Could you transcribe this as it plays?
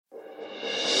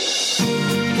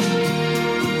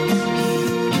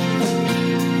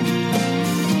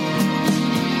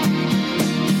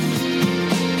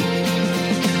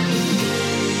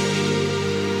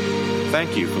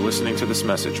you for listening to this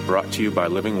message brought to you by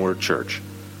Living Word Church.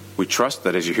 We trust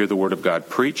that as you hear the Word of God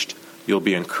preached, you'll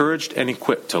be encouraged and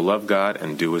equipped to love God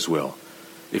and do His will.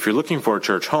 If you're looking for a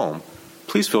church home,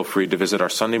 please feel free to visit our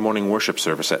Sunday morning worship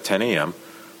service at 10 a.m.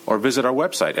 or visit our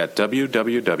website at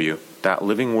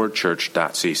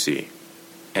www.livingwordchurch.cc.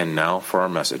 And now for our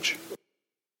message.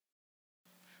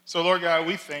 So, Lord God,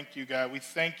 we thank you, God. We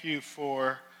thank you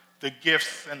for the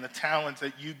gifts and the talents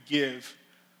that you give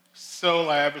so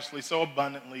lavishly, so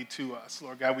abundantly to us.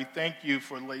 Lord God, we thank you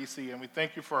for Lacey, and we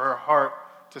thank you for her heart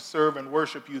to serve and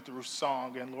worship you through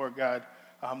song. And Lord God,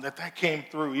 that came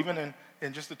through, even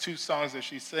in just the two songs that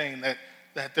she's saying,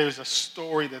 that there's a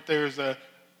story, that there's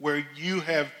where you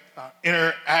have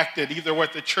interacted either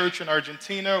with the church in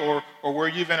Argentina or where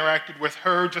you've interacted with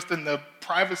her just in the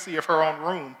privacy of her own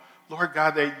room. Lord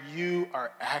God, that you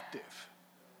are active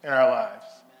in our lives.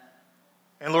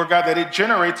 And Lord God, that it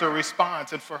generates a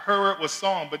response. And for her, it was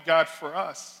song, but God, for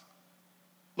us,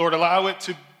 Lord, allow it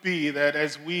to be that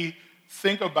as we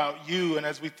think about you and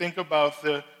as we think about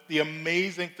the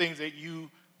amazing things that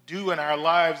you do in our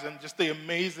lives and just the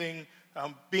amazing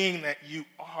being that you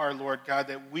are, Lord God,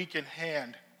 that we can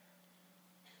hand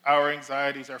our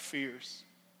anxieties, our fears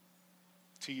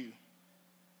to you.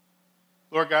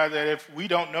 Lord God, that if we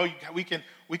don't know you, we can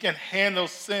hand those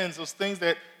sins, those things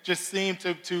that just seem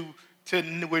to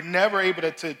we're never able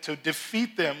to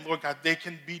defeat them. Lord God, they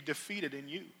can be defeated in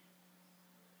you.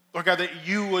 Lord God, that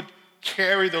you would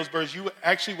carry those burdens. You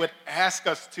actually would ask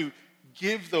us to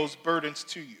give those burdens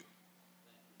to you,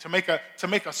 to make a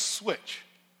switch,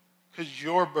 because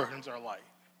your burdens are light.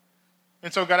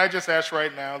 And so, God, I just ask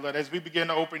right now that as we begin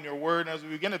to open your word and as we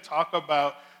begin to talk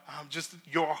about just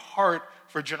your heart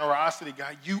for generosity,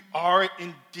 God, you are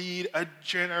indeed a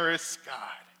generous God.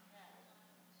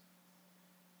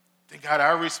 Then, God,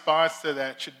 our response to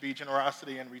that should be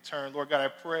generosity in return. Lord God, I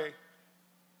pray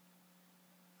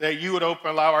that you would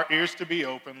allow our ears to be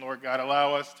open, Lord God.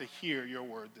 Allow us to hear your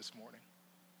word this morning.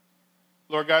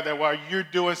 Lord God, that while you're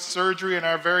doing surgery in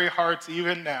our very hearts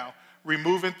even now,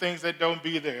 removing things that don't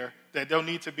need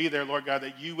to be there, Lord God,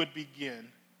 that you would begin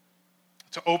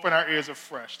to open our ears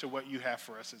afresh to what you have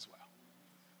for us as well.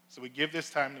 So we give this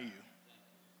time to you.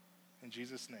 In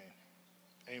Jesus' name,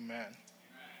 amen.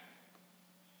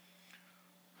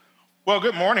 Well,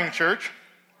 good morning, church.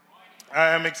 I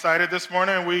am excited this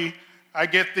morning. I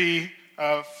get the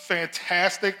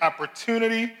fantastic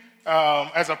opportunity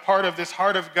as a part of this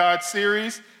Heart of God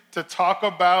series to talk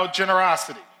about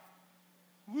generosity.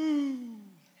 Woo!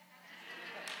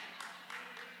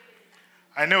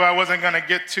 I knew I wasn't going to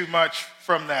get too much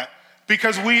from that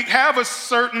because we have a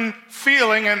certain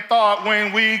feeling and thought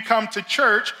when we come to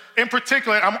church. In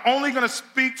particular, I'm only going to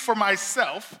speak for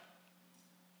myself,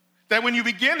 that when you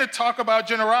begin to talk about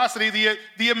generosity,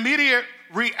 the immediate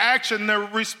reaction, the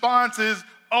response is,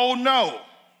 oh no.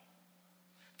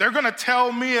 They're going to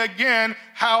tell me again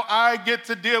how I get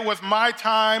to deal with my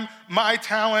time, my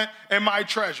talent, and my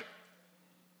treasure.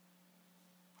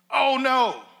 Oh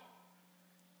no.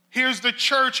 Here's the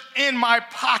church in my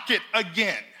pocket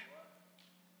again.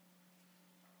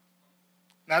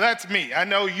 Now that's me. I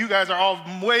know you guys are all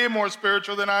way more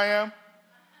spiritual than I am,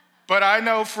 but I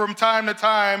know from time to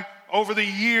time over the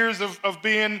years of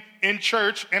being in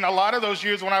church, and a lot of those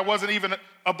years when I wasn't even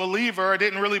a believer, I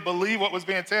didn't really believe what was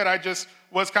being said. I just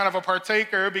was kind of a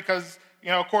partaker because,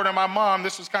 according to my mom,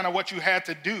 this was kind of what you had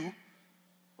to do.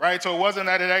 Right? So it wasn't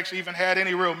that it actually even had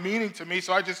any real meaning to me.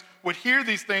 So I just would hear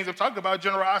these things and talk about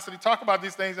generosity, talk about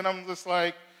these things, and I'm just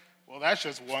like, well, that's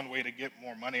just one way to get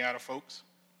more money out of folks.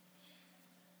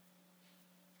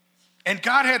 And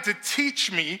God had to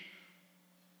teach me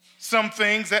some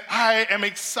things that I am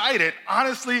excited,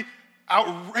 honestly,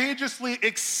 outrageously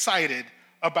excited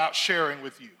about sharing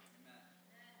with you.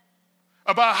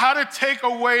 About how to take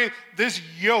away this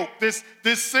yoke, this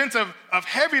sense of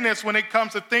heaviness when it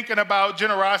comes to thinking about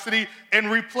generosity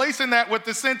and replacing that with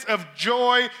the sense of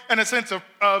joy and a sense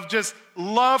of just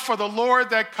love for the Lord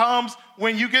that comes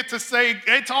when you get to say,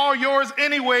 it's all yours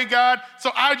anyway, God, so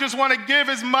I just want to give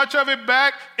as much of it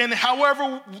back in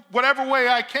whatever way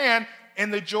I can,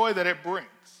 and the joy that it brings.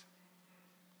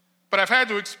 But I've had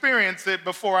to experience it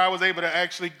before I was able to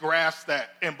actually grasp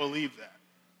that and believe that.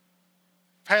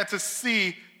 Had to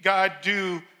see God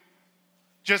do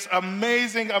just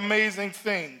amazing, amazing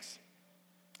things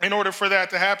in order for that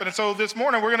to happen. And so this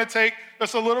morning, we're going to take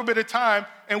just a little bit of time,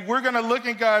 and we're going to look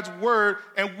in God's word,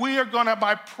 and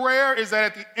my prayer is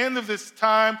that at the end of this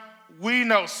time, we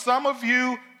know. Some of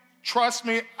you, trust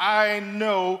me, I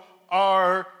know,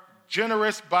 are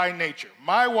generous by nature.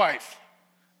 My wife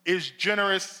is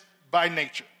generous by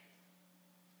nature.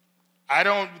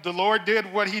 The Lord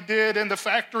did what he did in the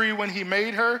factory when he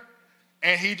made her,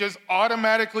 and he just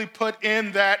automatically put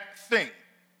in that thing.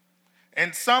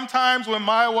 And sometimes when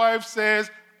my wife says,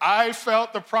 I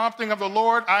felt the prompting of the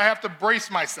Lord, I have to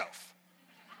brace myself.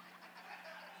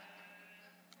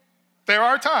 There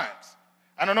are times.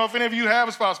 I don't know if any of you have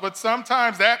a spouse, but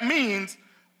sometimes that means,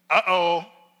 the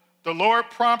Lord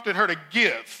prompted her to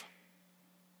give.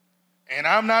 And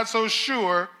I'm not so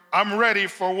sure I'm ready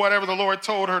for whatever the Lord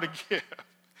told her to give.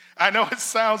 I know it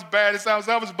sounds bad, it sounds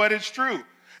selfish, but it's true.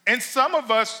 And some of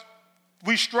us,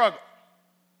 we struggle.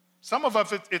 Some of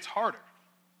us, it's harder.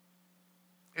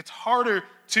 It's harder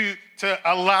to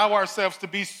allow ourselves to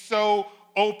be so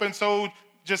open, so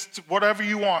just whatever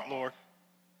you want, Lord.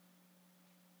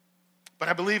 But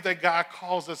I believe that God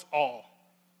calls us all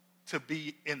to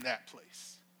be in that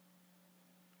place.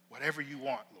 Whatever you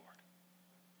want, Lord.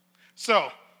 So,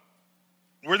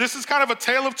 this is kind of a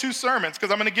tale of two sermons,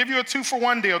 because I'm going to give you a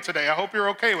 2-for-1 deal today. I hope you're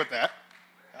okay with that.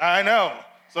 I know.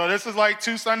 So this is like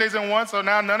 2 Sundays in one, so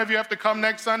now none of you have to come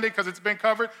next Sunday because it's been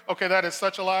covered. Okay, that is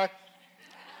such a lie.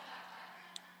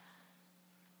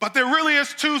 But there really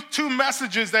is two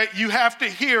messages that you have to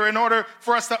hear in order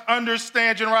for us to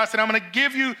understand generosity. I'm going to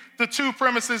give you the 2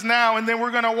 premises now, and then we're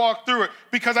going to walk through it,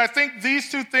 because I think these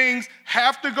 2 things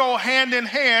have to go hand in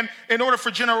hand in order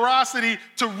for generosity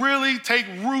to really take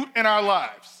root in our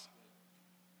lives.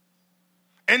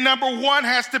 And number 1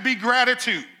 has to be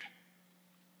gratitude.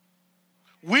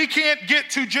 We can't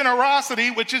get to generosity,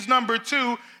 which is number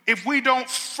 2, if we don't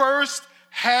first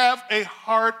have a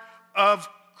heart of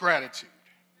gratitude.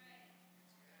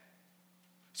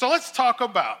 So let's talk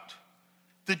about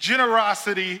the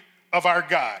generosity of our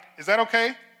God. Is that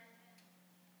okay?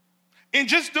 In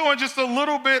just doing just a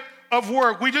little bit of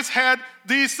work, we just had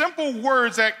these simple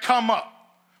words that come up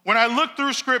when I look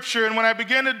through Scripture and when I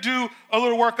begin to do a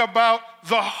little work about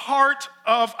the heart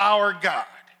of our God.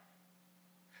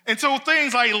 And so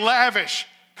things like lavish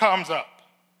comes up.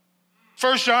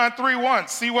 1 John 3:1,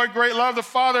 see what great love the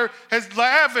Father has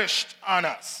lavished on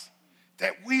us,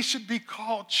 that we should be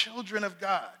called children of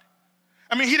God.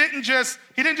 I mean, he didn't just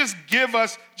give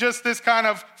us just this kind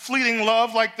of fleeting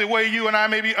love like the way you and I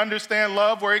maybe understand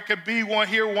love, where it could be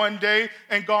here one day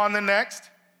and gone the next.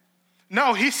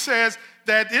 No, he says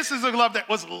that this is a love that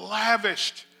was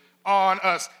lavished on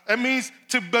us. That means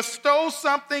to bestow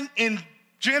something in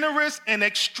generous and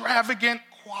extravagant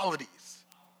quantities.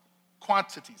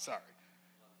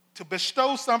 To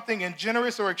bestow something in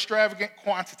generous or extravagant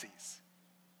quantities.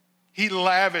 He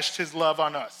lavished his love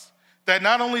on us. That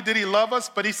not only did he love us,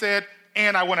 but he said,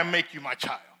 and I want to make you my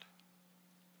child.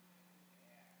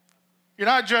 You're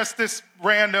not just this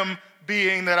random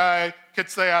being that I could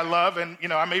say I love, and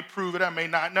I may prove it, I may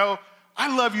not. No,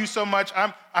 I love you so much,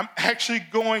 I'm actually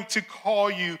going to call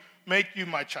you, make you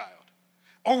my child.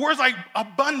 Or words like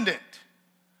abundant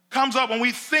comes up. When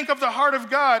we think of the heart of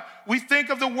God, we think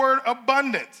of the word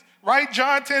abundance, right?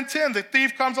 John 10:10, the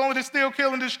thief comes only to steal,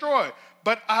 kill, and destroy.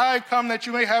 But I come that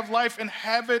you may have life and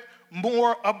have it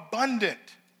more abundant.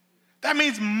 That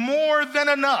means more than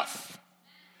enough.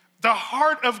 The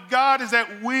heart of God is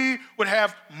that we would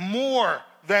have more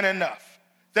than enough.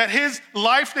 That his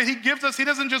life that he gives us, he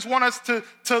doesn't just want us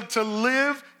to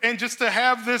live and just to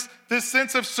have this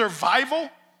sense of survival.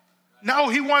 No,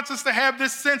 he wants us to have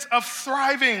this sense of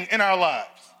thriving in our lives.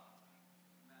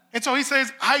 And so he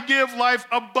says, I give life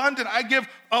abundant. I give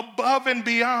above and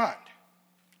beyond.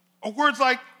 Or words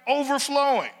like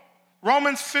overflowing.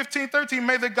 Romans 15:13,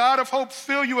 may the God of hope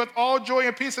fill you with all joy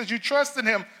and peace as you trust in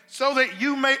him, so that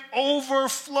you may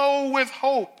overflow with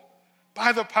hope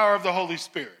by the power of the Holy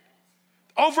Spirit.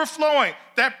 Overflowing,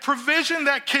 that provision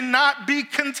that cannot be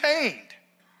contained.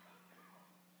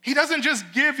 He doesn't just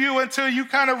give you until you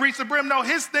kind of reach the brim. No,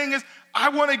 his thing is, I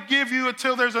want to give you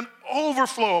until there's an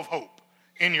overflow of hope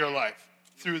in your life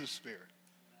through the Spirit.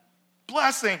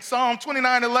 Blessing, Psalm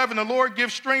 29:11, the Lord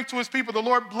gives strength to his people. The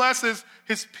Lord blesses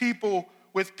his people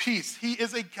with peace. He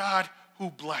is a God who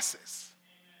blesses.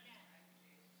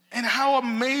 And how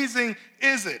amazing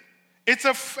is it? It's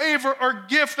a favor or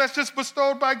gift that's just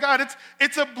bestowed by God.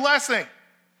 It's a blessing.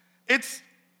 It's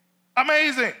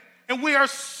amazing. And we are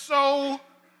so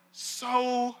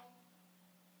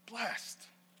blessed.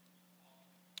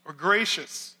 Or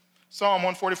gracious. Psalm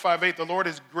 145:8, the Lord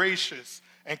is gracious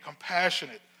and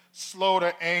compassionate, slow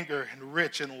to anger, and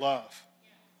rich in love.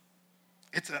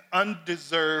 It's an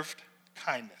undeserved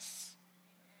kindness,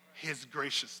 his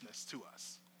graciousness to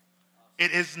us.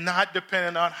 It is not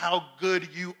dependent on how good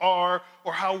you are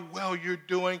or how well you're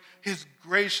doing. His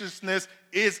graciousness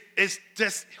is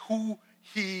just who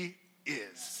he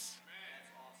is.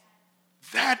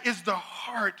 That is the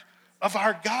heart of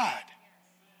our God.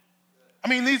 I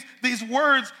mean, these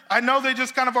words, I know they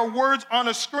just kind of are words on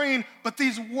a screen, but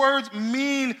these words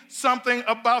mean something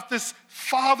about this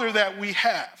Father that we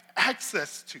have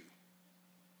access to.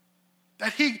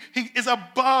 That he is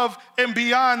above and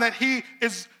beyond, that he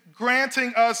is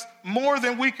granting us more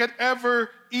than we could ever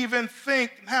even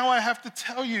think. Now I have to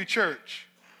tell you, church,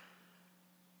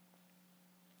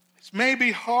 this may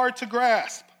be hard to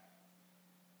grasp,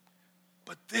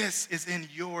 but this is in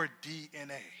your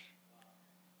DNA.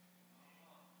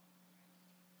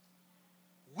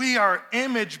 We are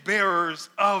image bearers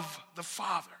of the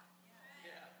Father.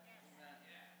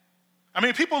 I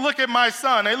mean, people look at my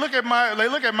son, they look at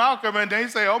Malcolm, and they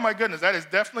say, oh my goodness, that is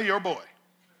definitely your boy.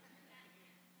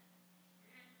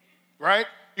 Right?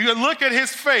 You can look at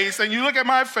his face, and you look at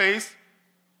my face,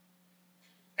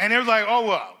 and they're like, oh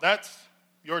wow, that's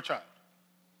your child.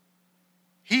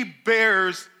 He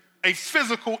bears a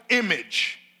physical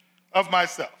image of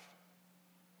myself.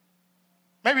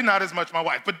 Maybe not as much my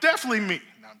wife, but definitely me.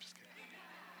 No, I'm just kidding.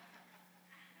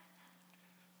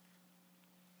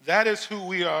 That is who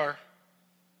we are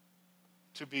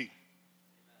to be.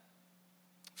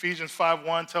 Ephesians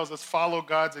 5:1 tells us, follow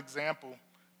God's example,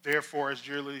 therefore, as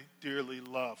dearly, dearly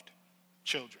loved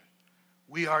children.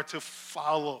 We are to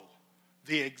follow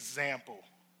the example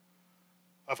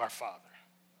of our Father.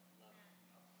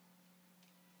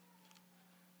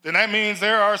 Then that means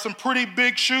there are some pretty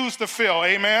big shoes to fill,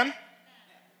 amen?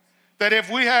 That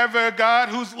if we have a God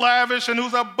who's lavish and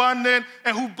who's abundant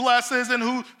and who blesses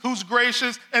and who's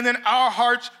gracious, and then our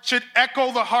hearts should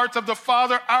echo the hearts of the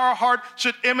Father, our heart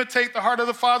should imitate the heart of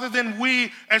the Father, then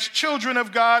we as children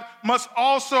of God must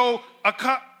also,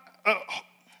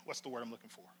 what's the word I'm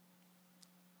looking for?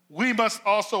 We must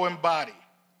also embody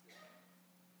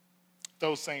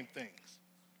those same things.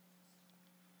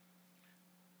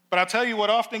 But I'll tell you what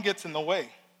often gets in the way.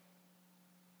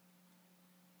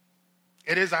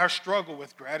 It is our struggle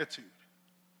with gratitude.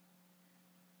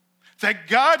 That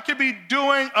God could be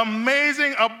doing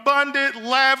amazing, abundant,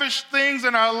 lavish things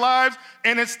in our lives,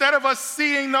 and instead of us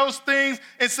seeing those things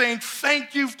and saying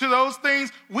thank you to those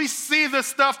things, we see the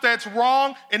stuff that's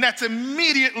wrong, and that's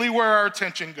immediately where our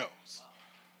attention goes.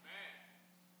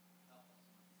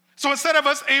 So instead of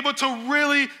us able to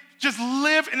really just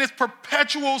live in this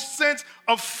perpetual sense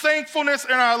of thankfulness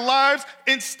in our lives,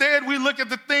 instead we look at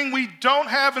the thing we don't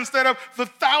have instead of the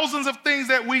thousands of things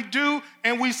that we do,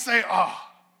 and we say, oh,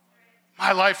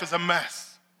 my life is a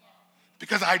mess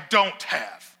because I don't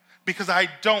have, because I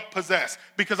don't possess,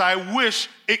 because I wish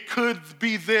it could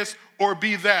be this or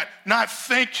be that. Not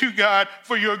thank you, God,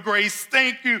 for your grace.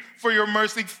 Thank you for your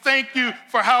mercy. Thank you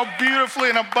for how beautifully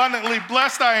and abundantly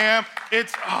blessed I am.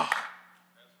 It's,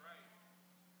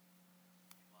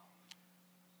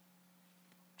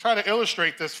 Try to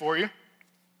illustrate this for you.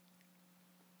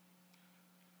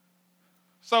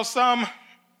 So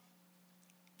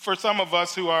for some of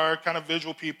us who are kind of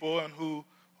visual people and who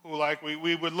like,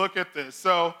 we would look at this.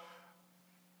 So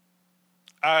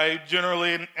I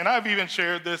generally, and I've even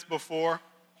shared this before,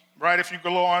 right? If you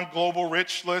go on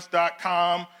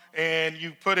globalrichlist.com and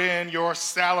you put in your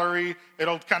salary,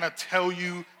 it'll kind of tell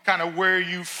you kind of where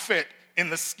you fit in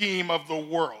the scheme of the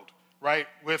world, right?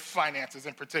 With finances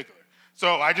in particular.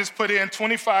 So I just put in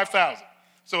 $25,000.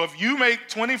 So if you make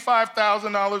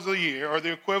 $25,000 a year, or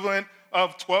the equivalent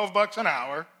of $12 an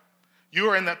hour, you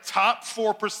are in the top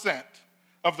 4%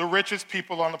 of the richest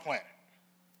people on the planet.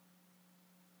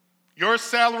 Your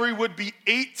salary would be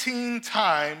 18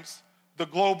 times the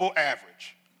global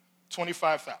average,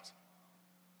 $25,000.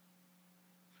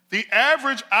 The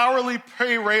average hourly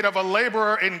pay rate of a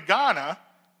laborer in Ghana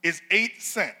is 8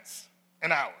 cents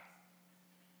an hour.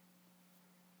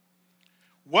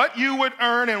 What you would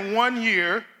earn in 1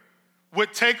 year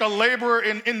would take a laborer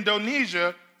in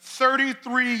Indonesia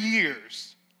 33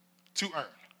 years to earn.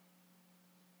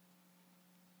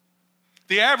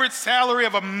 The average salary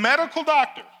of a medical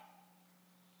doctor,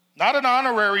 not an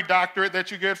honorary doctorate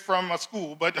that you get from a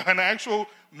school, but an actual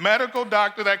medical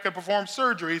doctor that can perform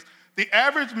surgeries, the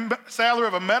average salary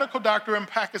of a medical doctor in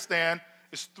Pakistan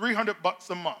is $300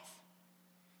 a month,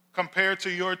 compared to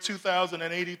your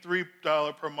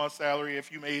 $2,083 per month salary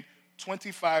if you made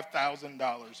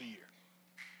 $25,000 a year.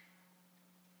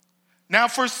 Now,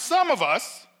 for some of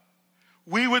us,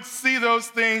 we would see those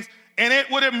things, and it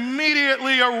would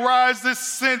immediately arise this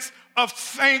sense of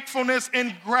thankfulness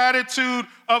and gratitude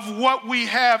of what we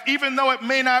have. Even though it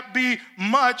may not be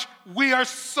much, we are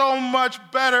so much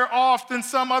better off than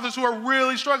some others who are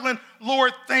really struggling.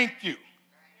 Lord, thank you.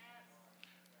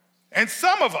 And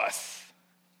some of us,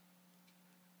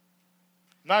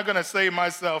 not going to say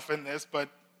myself in this, but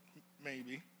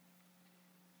maybe,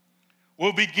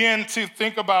 we'll begin to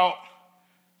think about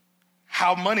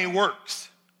how money works.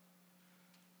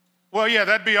 Well, yeah,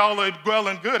 that'd be all well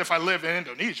and good if I lived in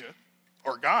Indonesia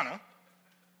or Ghana,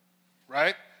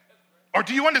 right? Or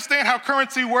do you understand how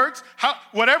currency works?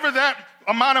 Whatever that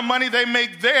amount of money they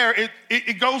make there,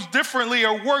 it goes differently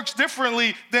or works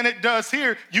differently than it does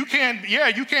here. You can't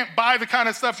buy the kind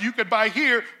of stuff you could buy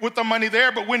here with the money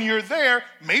there, but when you're there,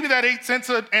 maybe that 8 cents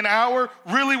an hour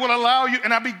really will allow you.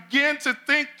 And I begin to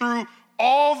think through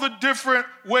all the different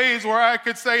ways where I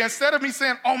could say, instead of me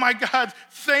saying, oh my God,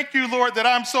 thank you, Lord, that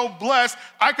I'm so blessed,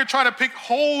 I could try to pick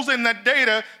holes in the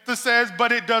data that says,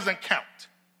 but it doesn't count.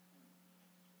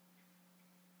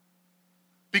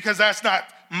 Because that's not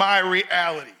my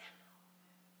reality.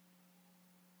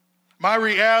 My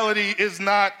reality is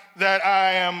not that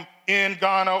I am in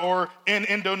Ghana or in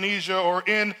Indonesia or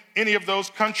in any of those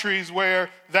countries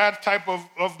where that type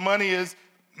of money is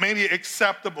maybe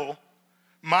acceptable.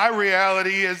 My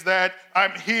reality is that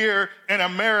I'm here in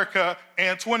America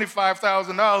and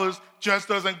 $25,000 just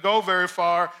doesn't go very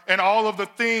far. And all of the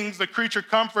things, the creature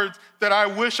comforts that I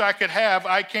wish I could have,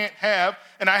 I can't have.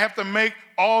 And I have to make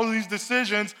all these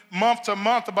decisions month to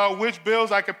month about which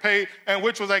bills I could pay and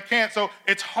which ones I can't. So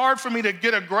it's hard for me to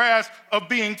get a grasp of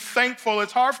being thankful.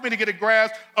 It's hard for me to get a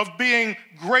grasp of being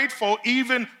grateful,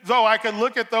 even though I could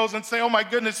look at those and say, oh my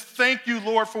goodness, thank you,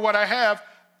 Lord, for what I have.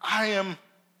 I am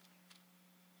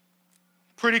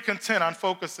pretty content on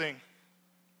focusing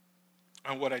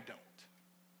on what I don't.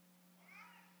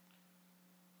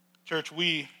 Church,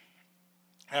 we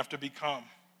have to become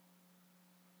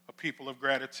a people of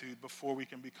gratitude before we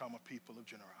can become a people of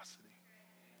generosity.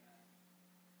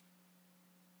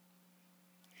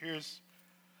 Here's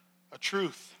a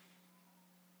truth.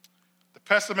 The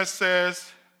pessimist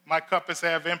says, my cup is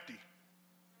half empty.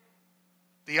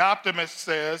 The optimist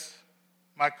says,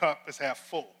 my cup is half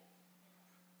full.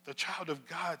 The child of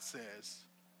God says,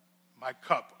 my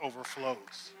cup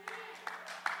overflows.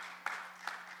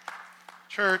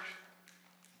 Church,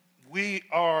 we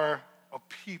are a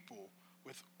people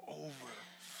with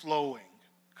overflowing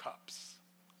cups.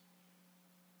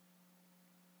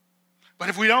 But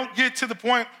if we don't get to the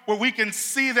point where we can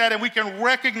see that and we can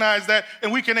recognize that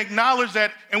and we can acknowledge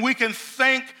that and we can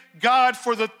thank God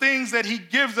for the things that he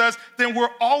gives us, then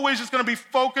we're always just going to be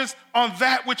focused on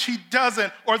that which he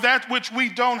doesn't or that which we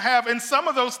don't have. And some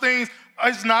of those things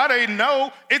is not a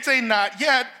no, it's a not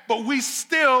yet, but we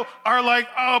still are like,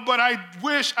 oh, but I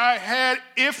wish I had.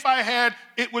 If I had,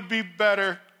 it would be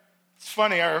better. It's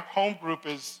funny, our home group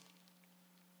is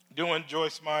doing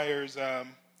Joyce Meyer's,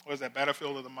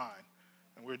 Battlefield of the Mind.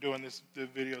 And we're doing the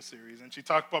video series. And she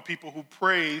talked about people who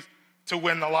praise to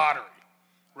win the lottery.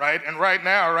 Right? And right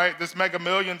now, right, this Mega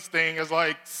Millions thing is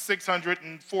like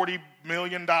 $640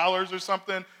 million or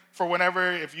something for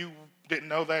whenever, if you didn't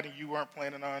know that and you weren't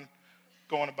planning on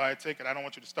going to buy a ticket, I don't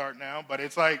want you to start now, but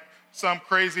it's like some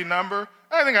crazy number.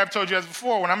 I think I've told you guys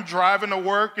before, when I'm driving to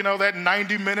work, that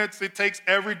 90 minutes it takes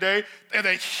every day, there's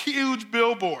a huge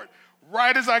billboard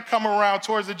right as I come around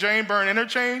towards the Jane Byrne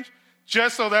interchange,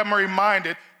 just so that I'm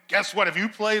reminded, guess what, if you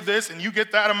play this and you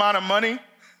get that amount of money,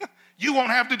 you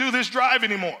won't have to do this drive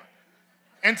anymore.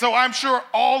 And so I'm sure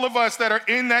all of us that are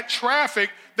in that traffic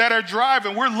that are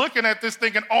driving, we're looking at this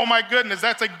thinking, oh my goodness,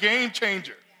 that's a game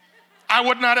changer. I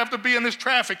would not have to be in this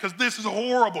traffic because this is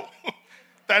horrible.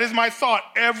 That is my thought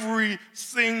every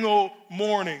single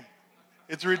morning.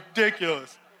 It's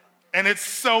ridiculous. And it's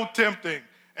so tempting.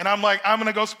 And I'm like, I'm going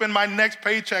to go spend my next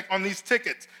paycheck on these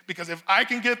tickets because if I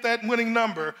can get that winning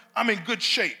number, I'm in good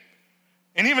shape.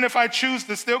 And even if I choose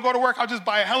to still go to work, I'll just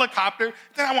buy a helicopter,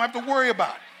 then I won't have to worry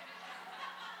about it.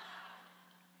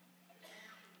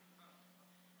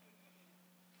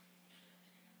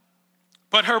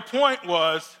 But her point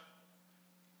was,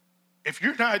 if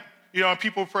you're not,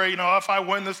 people pray, if I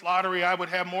win this lottery, I would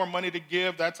have more money to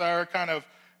give. That's our kind of,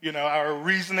 our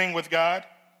reasoning with God.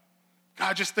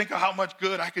 God, just think of how much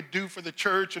good I could do for the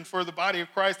church and for the body of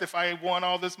Christ if I won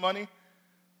all this money.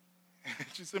 And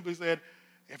she simply said,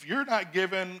 if you're not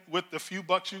giving with the few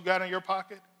bucks you got in your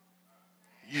pocket,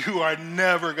 you are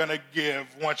never going to give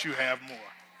once you have more.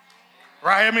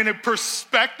 Right? I mean, the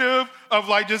perspective of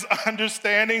like just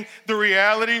understanding the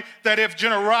reality that if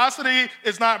generosity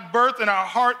is not birthed in our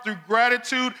heart through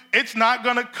gratitude, it's not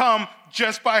going to come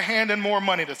just by handing more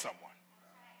money to someone.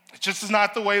 It just is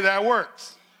not the way that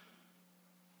works.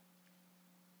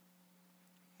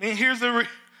 I mean,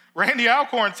 Randy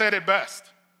Alcorn said it best.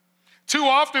 Too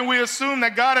often we assume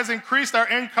that God has increased our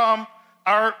income,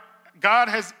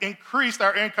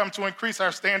 to increase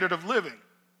our standard of living,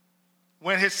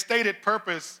 when his stated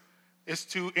purpose is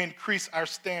to increase our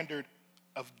standard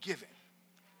of giving.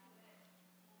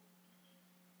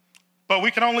 But we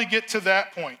can only get to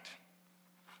that point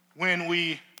when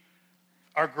we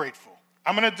are grateful.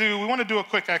 We want to do a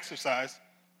quick exercise.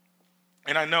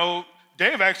 And I know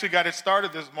Dave actually got it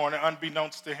started this morning,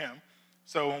 unbeknownst to him.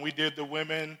 So when we did the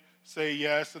women say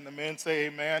yes and the men say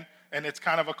amen, and it's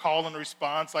kind of a call and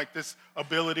response, like this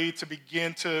ability to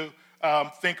begin to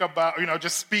think about,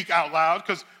 just speak out loud,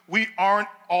 because we aren't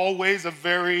always a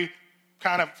very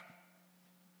kind of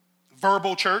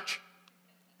verbal church,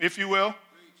 if you will.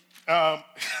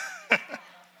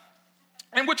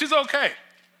 And which is okay.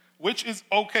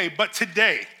 But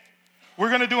today, we're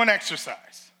going to do an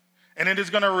exercise, and it is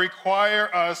going to require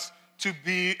us to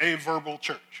be a verbal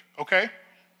church, okay?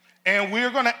 And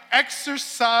we're going to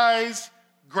exercise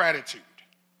gratitude.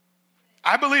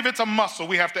 I believe it's a muscle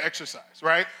we have to exercise,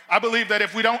 right? I believe that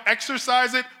if we don't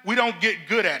exercise it, we don't get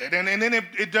good at it. And then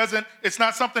it's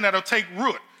not something that'll take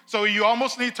root. So you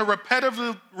almost need to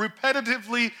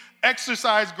repetitively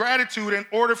exercise gratitude in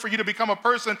order for you to become a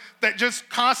person that just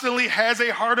constantly has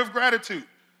a heart of gratitude.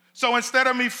 So instead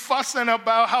of me fussing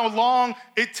about how long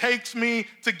it takes me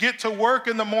to get to work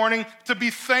in the morning, to be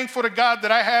thankful to God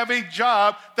that I have a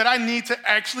job that I need to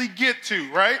actually get to,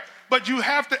 right? But you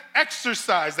have to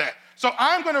exercise that. So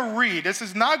I'm going to read. This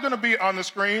is not going to be on the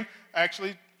screen.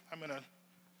 Actually,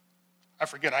 I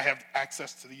forget I have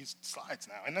access to these slides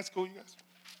now. And that's cool, you guys?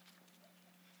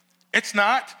 It's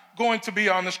not going to be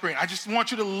on the screen. I just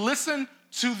want you to listen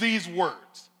to these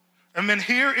words. And then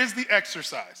here is the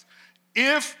exercise.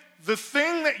 If the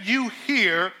thing that you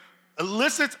hear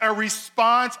elicits a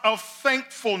response of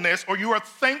thankfulness, or you are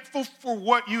thankful for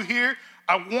what you hear,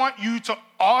 I want you to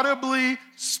audibly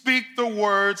speak the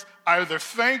words, either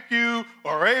thank you,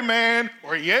 or amen,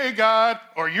 or yay God,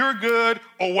 or you're good,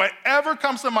 or whatever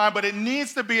comes to mind, but it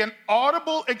needs to be an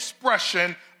audible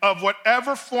expression of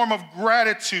whatever form of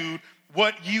gratitude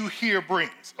what you hear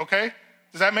brings, okay?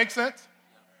 Does that make sense?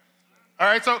 All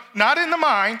right, so not in the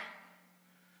mind,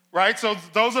 right? So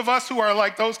those of us who are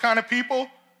like those kind of people,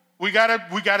 we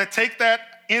gotta take that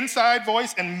inside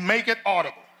voice and make it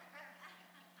audible.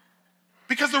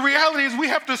 Because the reality is we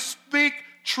have to speak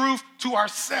truth to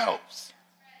ourselves.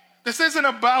 This isn't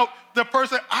about the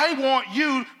person. I want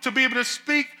you to be able to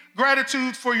speak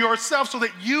gratitude for yourself so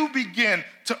that you begin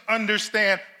to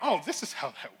understand, oh, this is how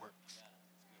that works.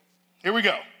 Here we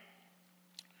go.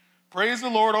 Praise the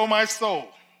Lord, O my soul,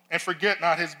 and forget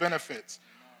not his benefits,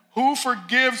 who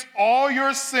forgives all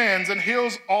your sins and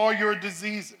heals all your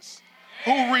diseases,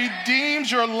 who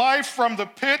redeems your life from the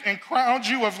pit and crowns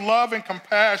you with love and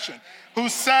compassion, who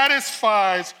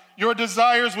satisfies your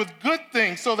desires with good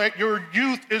things so that your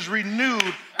youth is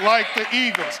renewed like the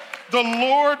eagles. The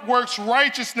Lord works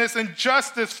righteousness and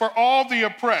justice for all the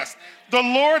oppressed. The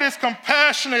Lord is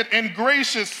compassionate and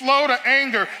gracious, slow to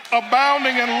anger,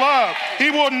 abounding in love. He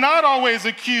will not always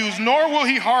accuse, nor will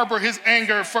he harbor his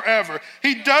anger forever.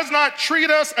 He does not treat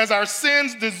us as our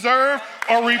sins deserve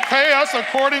or repay us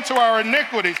according to our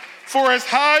iniquities. For as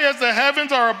high as the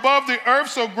heavens are above the earth,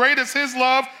 so great is his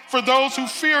love for those who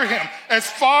fear him. As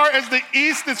far as the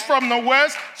east is from the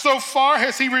west, so far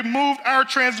has he removed our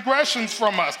transgressions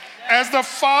from us. As the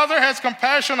Father has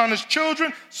compassion on his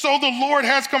children, so the Lord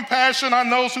has compassion on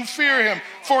those who fear him.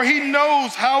 For he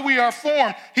knows how we are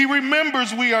formed. He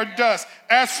remembers we are dust.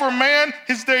 As for man,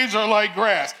 his days are like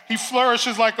grass. He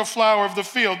flourishes like a flower of the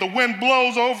field. The wind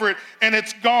blows over it, and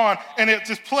it's gone, and its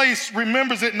place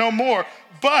remembers it no more.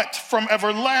 But from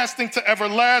everlasting to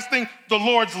everlasting, the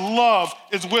Lord's love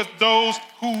is with those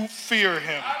who fear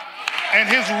him, and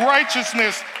his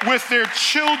righteousness with their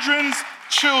children's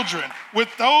children, with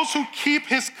those who keep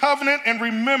his covenant and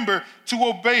remember to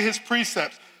obey his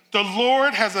precepts. The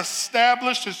Lord has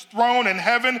established his throne in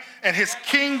heaven, and his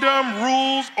kingdom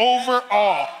rules over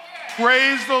all.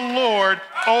 Praise the Lord,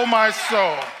 O my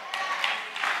soul.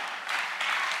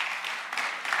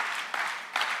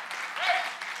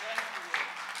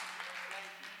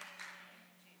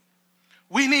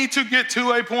 We need to get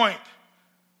to a point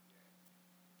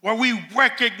where we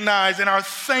recognize and are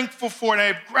thankful for and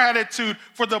have gratitude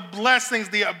for the blessings,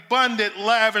 the abundant,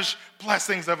 lavish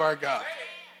blessings of our God.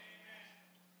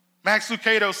 Max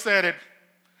Lucado said it,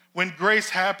 when grace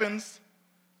happens,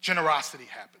 generosity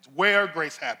happens. Where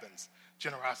grace happens,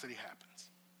 generosity happens.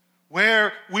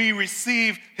 Where we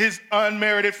receive his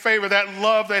unmerited favor, that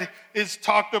love that is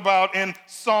talked about in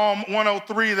Psalm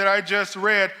 103 that I just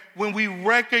read, when we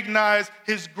recognize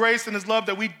his grace and his love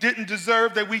that we didn't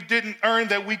deserve, that we didn't earn,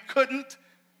 that we couldn't,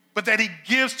 but that he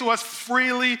gives to us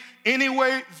freely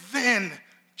anyway, then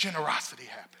generosity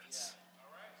happens.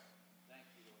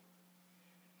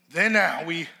 Then now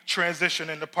we transition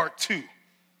into part 2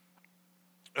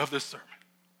 of this sermon.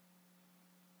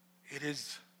 It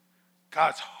is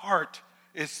God's heart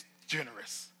is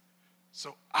generous.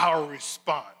 So our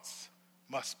response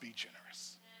must be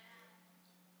generous.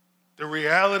 The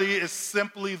reality is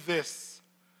simply this: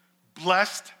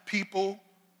 blessed people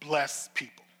bless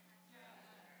people.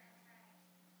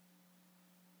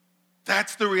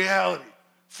 That's the reality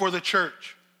for the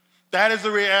church. That is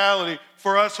the reality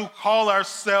for us who call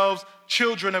ourselves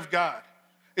children of God,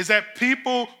 is that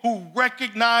people who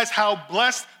recognize how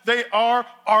blessed they are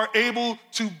able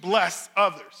to bless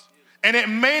others. And it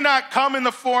may not come in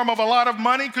the form of a lot of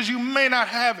money because you may not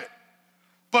have it,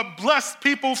 but blessed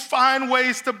people find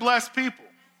ways to bless people.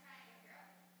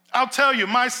 I'll tell you,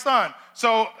 my son,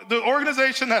 so the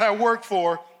organization that I work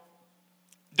for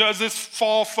does this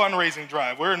fall fundraising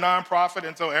drive. We're a nonprofit,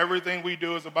 and so everything we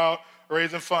do is about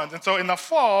raising funds. And so in the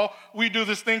fall, we do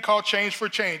this thing called Change for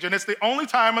Change, and it's the only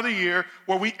time of the year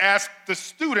where we ask the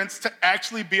students to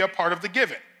actually be a part of the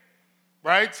giving,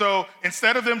 right? So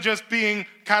instead of them just being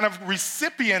kind of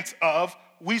recipients of,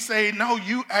 we say, no,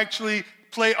 you actually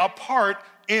play a part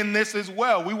in this as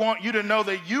well. We want you to know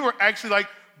that you are actually like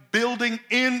building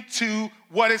into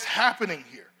what is happening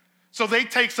here. So they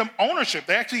take some ownership.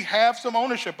 They actually have some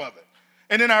ownership of it.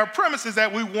 And then our premise is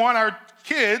that we want our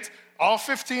kids, all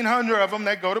 1,500 of them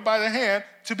that go to By the Hand,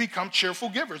 to become cheerful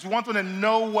givers. We want them to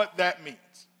know what that means.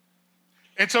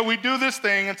 And so we do this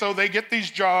thing, and so they get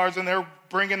these jars, and they're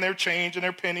bringing their change and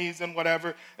their pennies and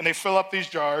whatever, and they fill up these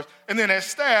jars. And then as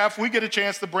staff, we get a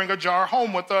chance to bring a jar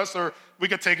home with us, or we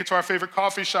could take it to our favorite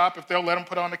coffee shop if they'll let them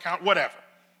put it on the counter, whatever.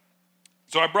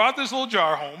 So I brought this little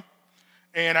jar home,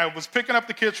 and I was picking up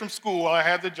the kids from school while I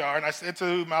had the jar, and I said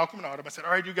to Malcolm and Autumn, I said,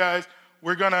 all right, you guys,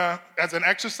 we're going to, as an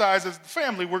exercise as the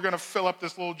family, we're going to fill up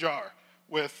this little jar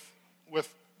with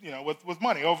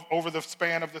money over the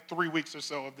span of the 3 weeks or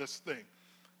so of this thing.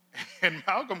 And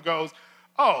Malcolm goes,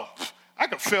 oh, I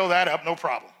could fill that up, no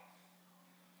problem.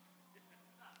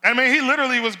 I mean, he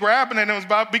literally was grabbing it, and it was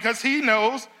about, because he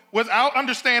knows, without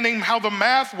understanding how the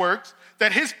math works,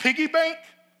 that his piggy bank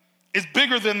is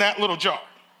bigger than that little jar.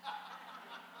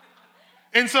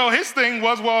 And so his thing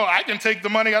was, well, I can take the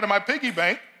money out of my piggy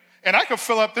bank and I can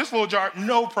fill up this little jar,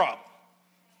 no problem.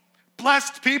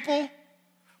 Blessed people,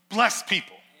 bless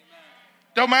people.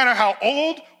 Don't matter how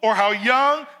old or how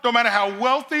young, don't matter how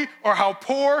wealthy or how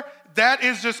poor, that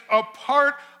is just a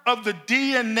part of the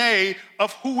DNA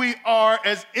of who we are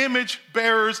as image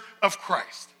bearers of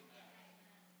Christ.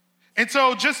 And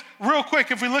so just real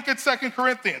quick, if we look at 2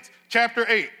 Corinthians chapter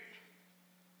 8,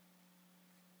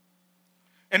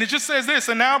 and it just says this,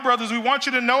 and now, brothers, we want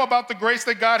you to know about the grace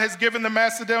that God has given the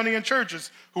Macedonian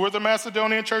churches. Who are the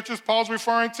Macedonian churches Paul's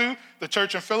referring to? The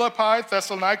church in Philippi,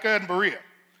 Thessalonica, and Berea.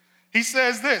 He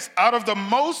says this, out of the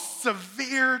most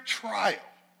severe trial,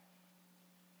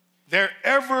 their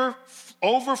ever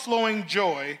overflowing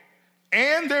joy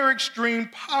and their extreme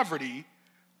poverty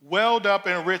welled up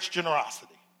in rich generosity.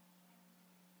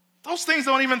 Those things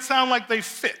don't even sound like they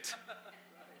fit.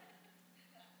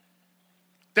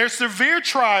 Their severe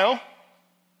trial,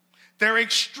 their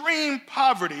extreme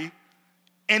poverty,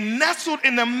 and nestled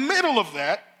in the middle of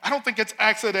that, I don't think it's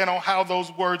accidental how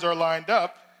those words are lined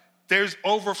up, there's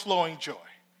overflowing joy.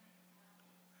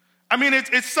 I mean,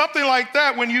 it's something like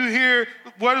that when you hear,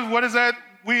 what is that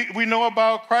we know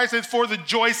about Christ? It's for the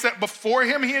joy set before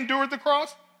him, he endured the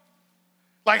cross.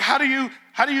 Like, how do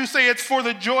you say it's for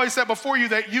the joy set before you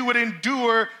that you would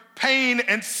endure pain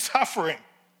and suffering?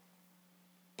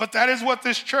 But that is what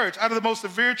this church, out of the most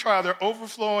severe trial, their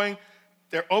overflowing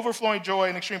joy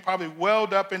and extreme poverty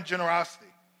welled up in generosity.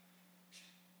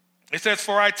 It says,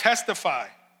 for I testify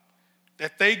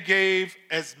that they gave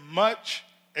as much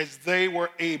as they were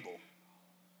able,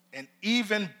 and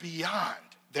even beyond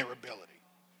their ability,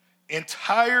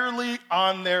 entirely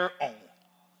on their own.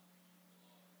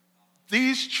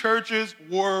 These churches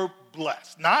were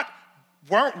blessed,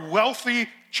 weren't wealthy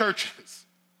churches,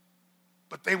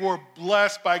 but they were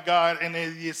blessed by God, and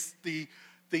the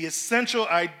essential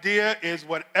idea is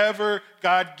whatever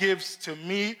God gives to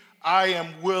me, I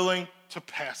am willing to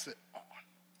pass it on.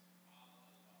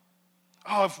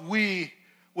 Oh, if we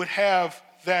would have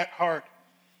that heart.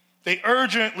 They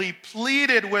urgently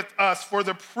pleaded with us for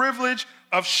the privilege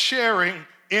of sharing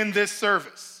in this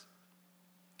service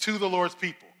to the Lord's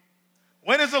people.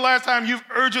 When is the last time you've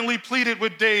urgently pleaded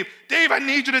with Dave? Dave, I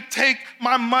need you to take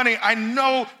my money. I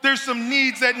know there's some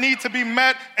needs that need to be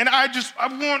met, and I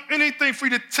want anything for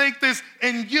you to take this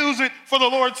and use it for the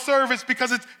Lord's service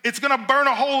because it's going to burn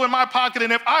a hole in my pocket,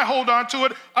 and if I hold on to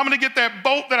it, I'm going to get that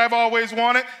boat that I've always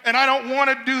wanted, and I don't want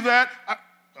to do that.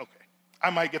 I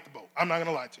might get the boat. I'm not going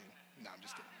to lie to you. No, I'm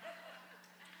just kidding.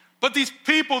 But these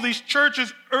people, these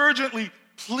churches urgently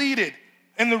pleaded.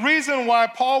 And the reason why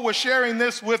Paul was sharing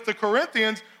this with the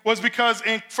Corinthians was because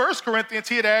in 1 Corinthians,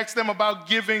 he had asked them about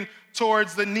giving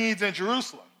towards the needs in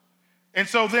Jerusalem. And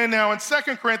so then now in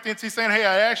 2 Corinthians, he's saying, hey,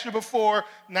 I asked you before,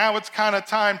 now it's kind of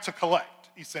time to collect,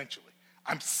 essentially.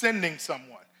 I'm sending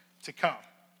someone to come.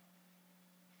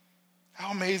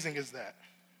 How amazing is that?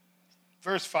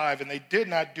 Verse 5, and they did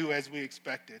not do as we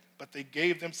expected, but they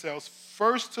gave themselves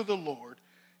first to the Lord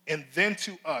and then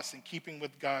to us in keeping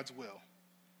with God's will.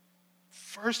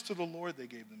 First to the Lord they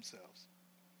gave themselves,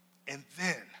 and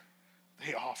then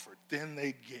they offered, then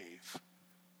they gave.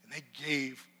 And they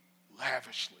gave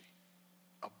lavishly,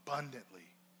 abundantly,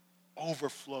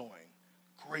 overflowing,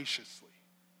 graciously,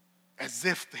 as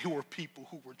if they were people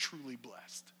who were truly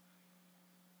blessed.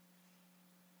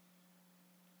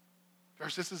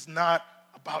 Church, this is not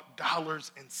about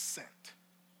dollars and cents.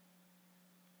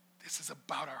 This is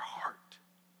about our heart.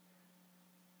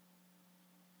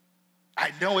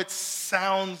 I know it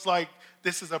sounds like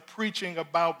this is a preaching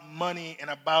about money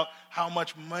and about how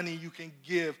much money you can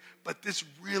give, but this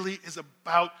really is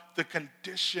about the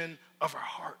condition of our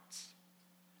hearts.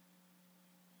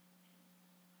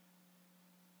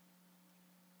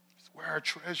 It's where our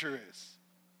treasure is.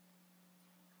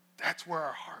 That's where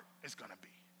our heart is going to be.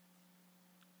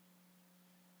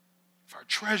 If our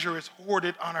treasure is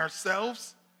hoarded on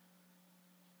ourselves,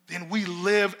 then we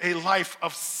live a life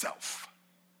of self.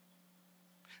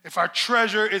 If our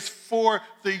treasure is for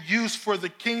the use for the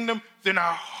kingdom, then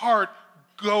our heart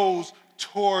goes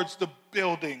towards the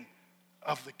building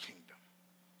of the kingdom.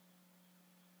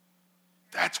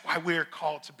 That's why we're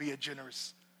called to be a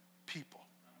generous people.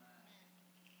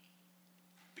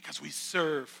 Because we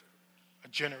serve a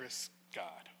generous God.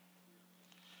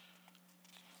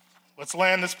 Let's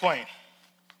land this plane.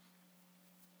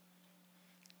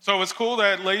 So it's cool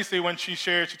that Lacey, when she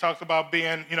shared, she talked about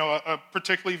being, a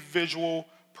particularly visual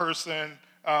person,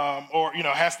 or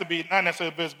has to be not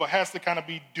necessarily visible, has to kind of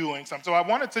be doing something. So I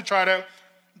wanted to try to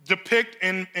depict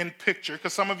in picture,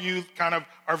 because some of you kind of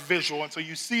are visual, and so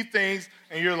you see things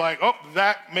and you're like, oh,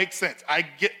 that makes sense. I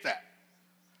get that.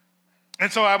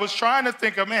 And so I was trying to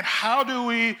think of, how do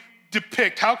we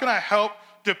depict? How can I help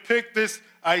depict this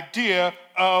idea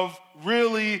of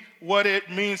really what it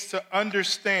means to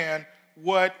understand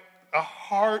what a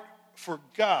heart for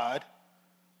God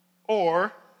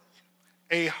or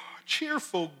a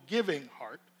cheerful giving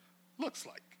heart looks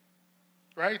like,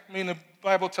 right? The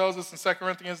Bible tells us in 2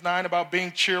 Corinthians 9 about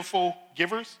being cheerful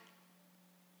givers.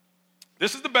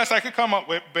 This is the best I could come up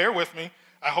with. Bear with me.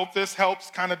 I hope this helps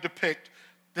kind of depict.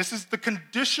 This is the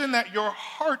condition that your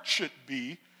heart should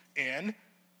be in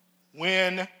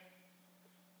when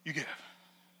you give.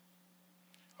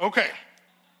 Okay.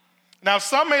 Now,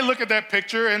 some may look at that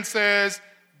picture and says,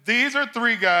 these are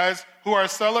three guys who are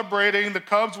celebrating the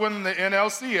Cubs winning the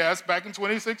NLCS back in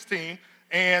 2016,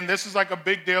 and this is like a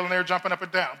big deal, and they're jumping up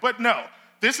and down. But no,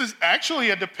 this is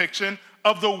actually a depiction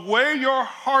of the way your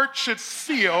heart should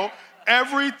feel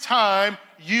every time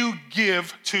you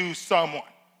give to someone.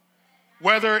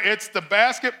 Whether it's the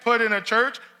basket put in a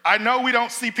church, I know we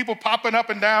don't see people popping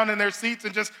up and down in their seats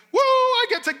and just, woo, I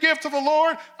get to give to the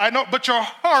Lord. I know, but your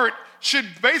heart should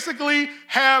basically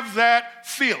have that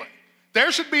feeling.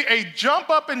 There should be a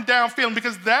jump up and down feeling,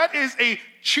 because that is a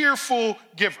cheerful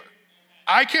giver.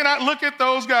 I cannot look at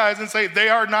those guys and say they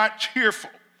are not cheerful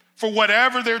for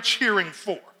whatever they're cheering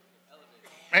for.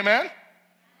 Amen?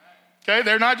 Okay,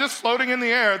 they're not just floating in the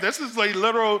air. This is a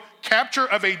literal capture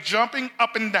of a jumping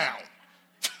up and down.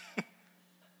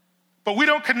 But we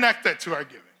don't connect that to our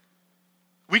giving.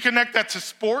 We connect that to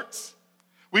sports.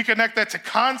 We connect that to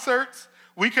concerts.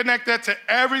 We connect that to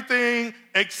everything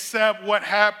except what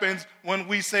happens when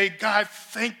we say, God,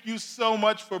 thank you so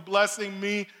much for blessing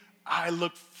me. I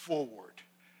look forward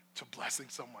to blessing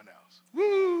someone else.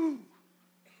 Woo!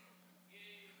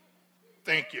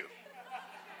 Thank you.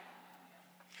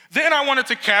 Then I wanted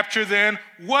to capture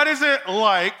what is it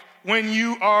like when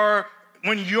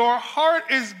your heart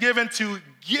is given to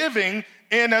giving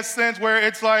in a sense where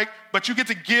it's like, but you get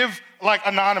to give like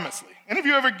anonymously. Any of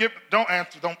you ever give? Don't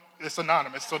answer, it's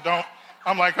anonymous, so don't.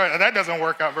 I'm like, oh, that doesn't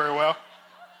work out very well.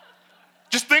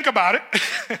 Just think about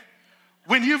it.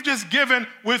 When you've just given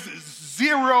with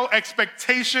zero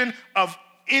expectation of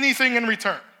anything in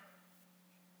return.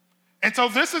 And so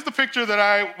this is the picture that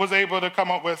I was able to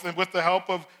come up with, and with the help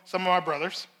of some of my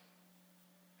brothers.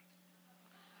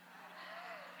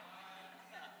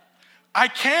 I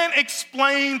can't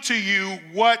explain to you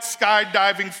what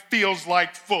skydiving feels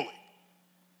like fully.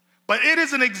 But it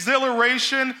is an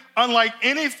exhilaration unlike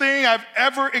anything I've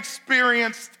ever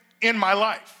experienced in my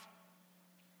life.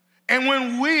 And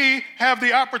when we have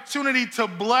the opportunity to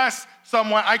bless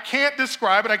someone, I can't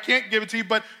describe it, I can't give it to you,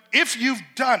 but if you've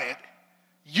done it,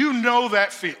 You know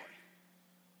that feeling.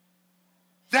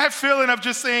 That feeling of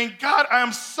just saying, God, I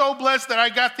am so blessed that I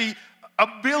got the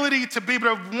ability to be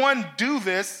able to, one, do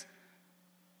this,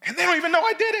 and they don't even know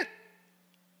I did it.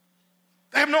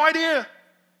 They have no idea.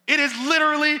 It is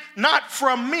literally not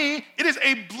from me. It is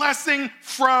a blessing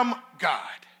from God.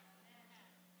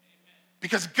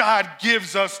 Because God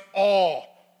gives us all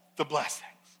the blessings.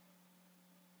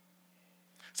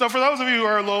 So for those of you who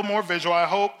are a little more visual, I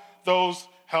hope those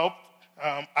help.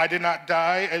 I did not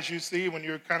die, as you see, when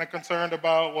you're kind of concerned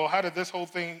about, well, how did this whole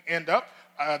thing end up?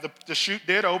 The chute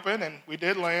did open, and we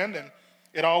did land, and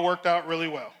it all worked out really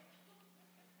well.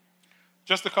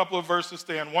 Just a couple of verses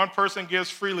stand. One person gives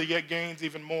freely, yet gains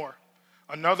even more.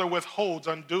 Another withholds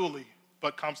unduly,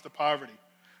 but comes to poverty.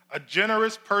 A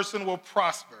generous person will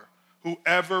prosper.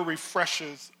 Whoever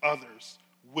refreshes others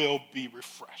will be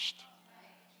refreshed.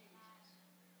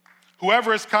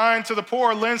 Whoever is kind to the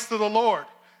poor lends to the Lord,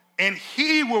 and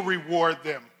he will reward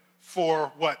them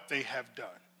for what they have done.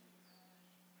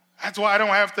 That's why I don't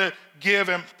have to give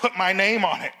and put my name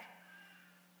on it.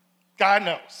 God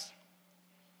knows.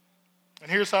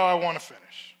 And here's how I want to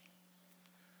finish.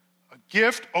 A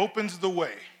gift opens the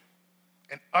way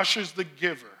and ushers the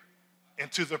giver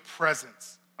into the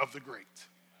presence of the great.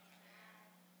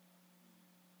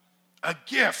 A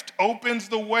gift opens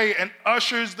the way and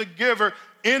ushers the giver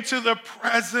into the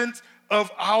presence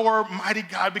of our mighty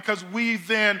God, because we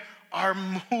then are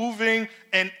moving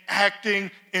and acting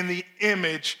in the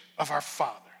image of our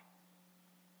Father.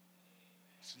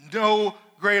 There's no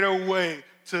greater way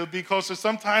to be closer.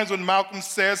 Sometimes when Malcolm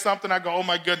says something, I go, oh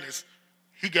my goodness,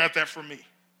 he got that from me.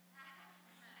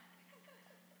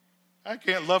 I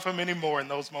can't love him anymore in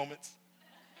those moments.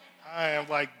 I am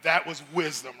like, that was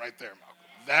wisdom right there, Malcolm.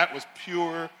 That was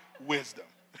pure wisdom.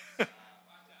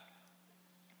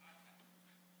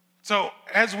 So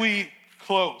as we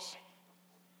close,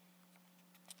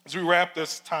 as we wrap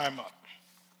this time up,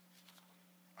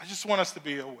 I just want us to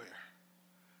be aware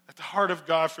that the heart of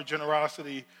God for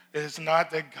generosity is not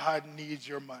that God needs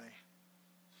your money,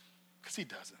 because he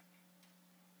doesn't.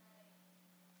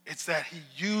 It's that he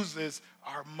uses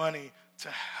our money to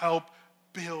help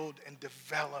build and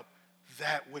develop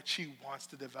that which he wants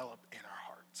to develop in our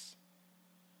hearts.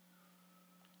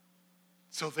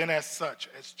 So then as such,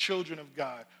 as children of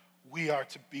God, we are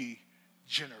to be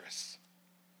generous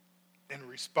in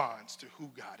response to who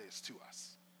God is to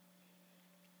us.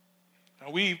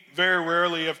 Now, we very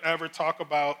rarely, if ever, talk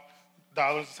about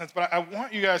dollars and cents, but I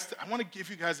want to give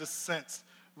you guys a sense,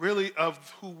 really, of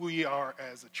who we are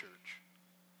as a church.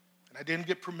 And I didn't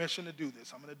get permission to do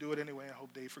this. I'm going to do it anyway. I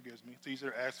hope Dave forgives me. It's easier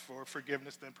to ask for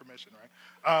forgiveness than permission,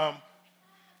 right?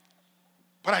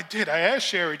 But I did. I asked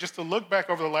Sherry just to look back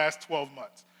over the last 12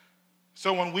 months.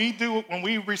 So when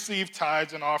we receive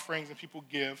tithes and offerings and people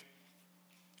give,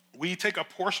 we take a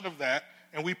portion of that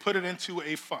and we put it into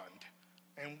a fund.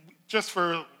 And just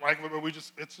for,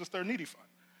 it's just our needy fund.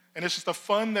 And it's just a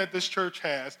fund that this church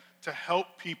has to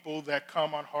help people that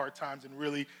come on hard times and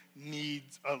really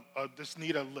just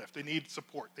need a lift. They need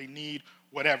support. They need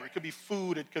whatever. It could be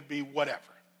food. It could be whatever,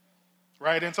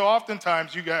 right? And so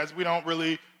oftentimes, you guys, we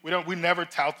never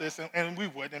tout this, and we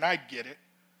would, and I get it,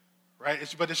 right?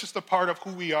 But it's just a part of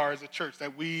who we are as a church,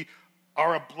 that we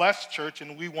are a blessed church,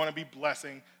 and we want to be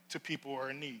blessing to people who are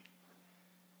in need.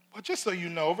 But just so you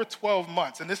know, over 12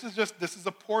 months, and this is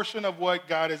a portion of what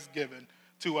God has given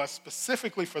to us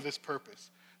specifically for this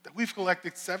purpose, that we've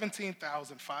collected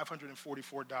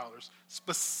 $17,544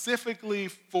 specifically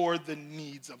for the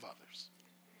needs of others.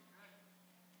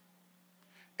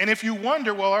 And if you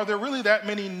wonder, well, are there really that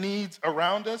many needs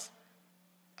around us?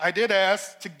 I did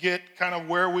ask to get kind of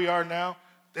where we are now.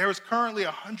 There is currently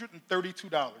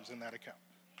 $132 in that account.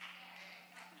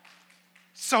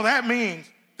 So that means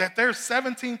that there's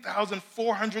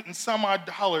 $17,400 and some odd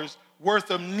dollars worth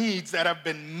of needs that have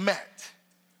been met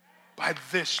by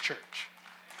this church.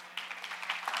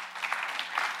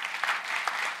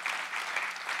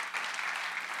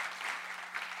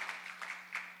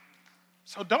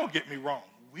 So don't get me wrong.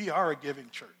 We are a giving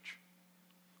church.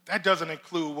 That doesn't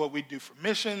include what we do for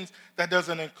missions. That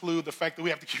doesn't include the fact that we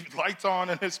have to keep lights on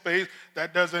in this space.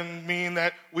 That doesn't mean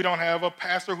that we don't have a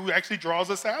pastor who actually draws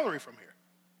a salary from here.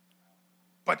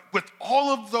 But with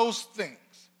all of those things,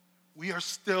 we are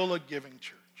still a giving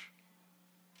church.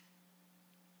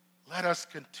 Let us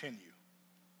continue,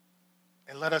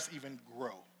 and let us even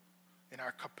grow in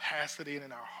our capacity and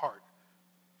in our heart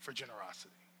for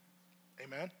generosity.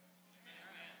 Amen?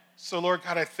 So, Lord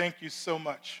God, I thank you so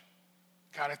much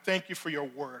God, I thank you for your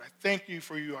word. I thank you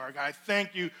for who you are. God, I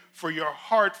thank you for your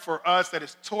heart for us that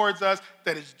is towards us,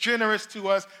 that is generous to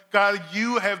us. God,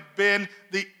 you have been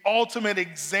the ultimate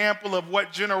example of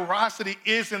what generosity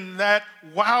is, in that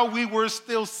while we were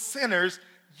still sinners,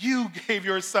 you gave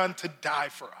your son to die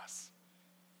for us.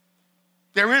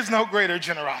 There is no greater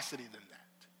generosity than that.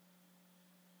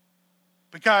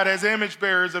 But God, as image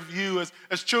bearers of you,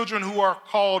 as children who are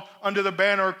called under the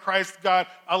banner of Christ, God,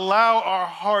 allow our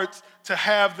hearts to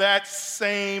have that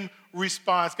same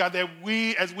response. God, that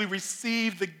we, as we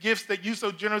receive the gifts that you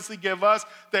so generously give us,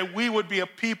 that we would be a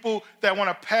people that want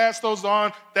to pass those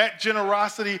on, that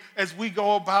generosity, as we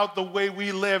go about the way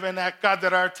we live. And that, God,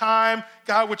 that our time,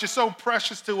 God, which is so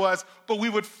precious to us, but we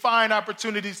would find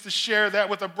opportunities to share that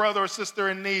with a brother or sister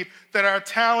in need. That our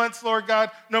talents, Lord God,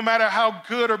 no matter how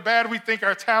good or bad we think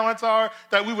our talents are,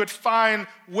 that we would find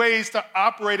ways to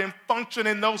operate and function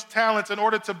in those talents in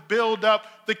order to build up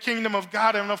the kingdom of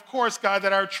God. And of course, God,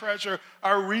 that our treasure,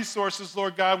 our resources,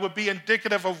 Lord God, would be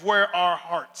indicative of where our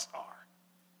hearts are.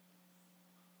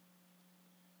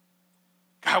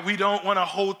 God, we don't want to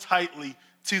hold tightly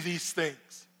to these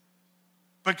things.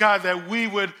 But God, that we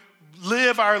would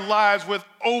live our lives with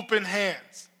open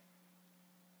hands.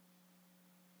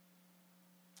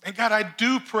 And God, I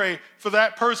do pray for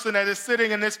that person that is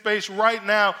sitting in this space right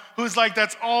now who's like,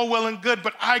 that's all well and good,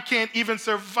 but I can't even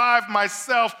survive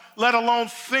myself, let alone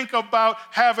think about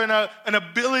having an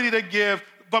ability to give,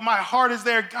 but my heart is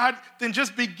there. God, then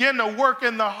just begin to work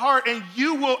in the heart, and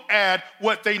you will add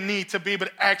what they need to be,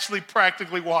 but actually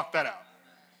practically walk that out.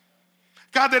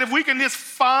 God, that if we can just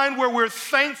find where we're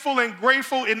thankful and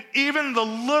grateful in even the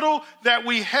little that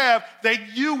we have,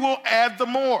 that you will add the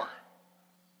more.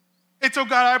 And so,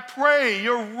 God, I pray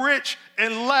your rich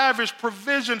and lavish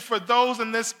provision for those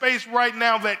in this space right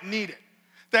now that need it,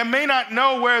 that may not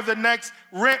know where the next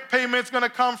rent payment's going to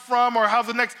come from or how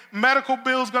the next medical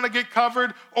bill is going to get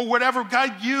covered or whatever.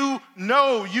 God, you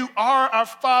know, you are our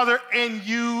Father and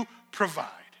you provide.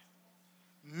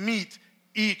 Meet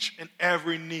each and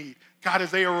every need. God,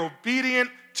 as they are obedient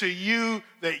to you,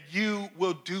 that you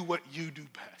will do what you do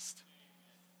best.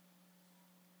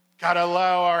 God,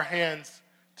 allow our hands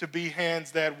to be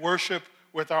hands that worship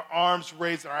with our arms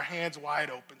raised and our hands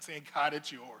wide open, saying, God,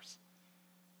 it's yours.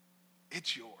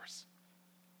 It's yours.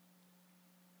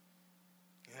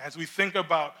 And as we think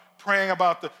about praying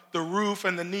about the roof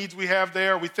and the needs we have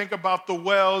there, we think about the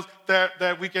wells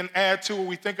that we can add to, or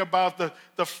we think about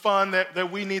the fund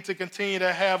that we need to continue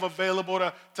to have available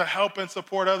to help and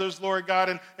support others, Lord God,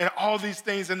 and all these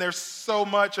things, and there's so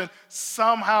much, and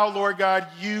somehow, Lord God,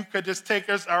 you could just take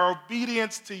us, our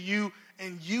obedience to you,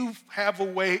 and you have a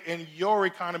way in your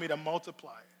economy to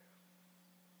multiply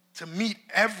it, to meet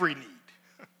every need.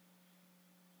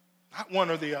 Not one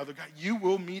or the other, God. You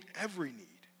will meet every need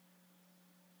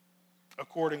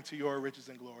according to your riches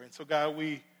and glory. And so, God,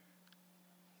 we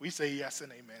say yes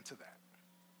and amen to that.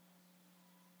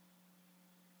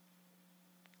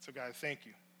 So, God, thank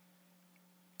you.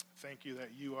 Thank you that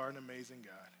you are an amazing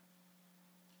God.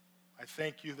 I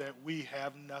thank you that we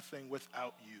have nothing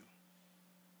without you.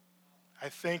 I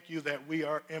thank you that we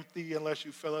are empty unless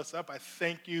you fill us up. I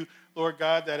thank you, Lord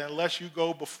God, that unless you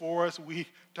go before us, we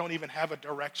don't even have a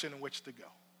direction in which to go.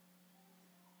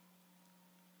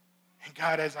 And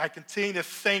God, as I continue to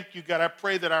thank you, God, I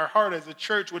pray that our heart as a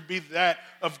church would be that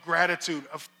of gratitude,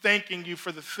 of thanking you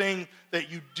for the thing that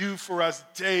you do for us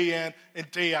day in and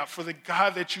day out, for the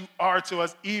God that you are to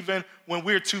us, even when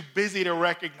we're too busy to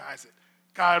recognize it.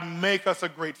 God, make us a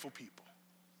grateful people.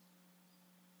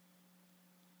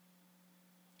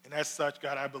 And as such,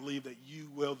 God, I believe that you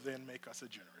will then make us a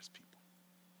generous people.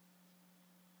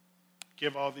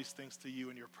 Give all these things to you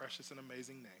in your precious and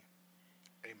amazing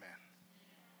name. Amen.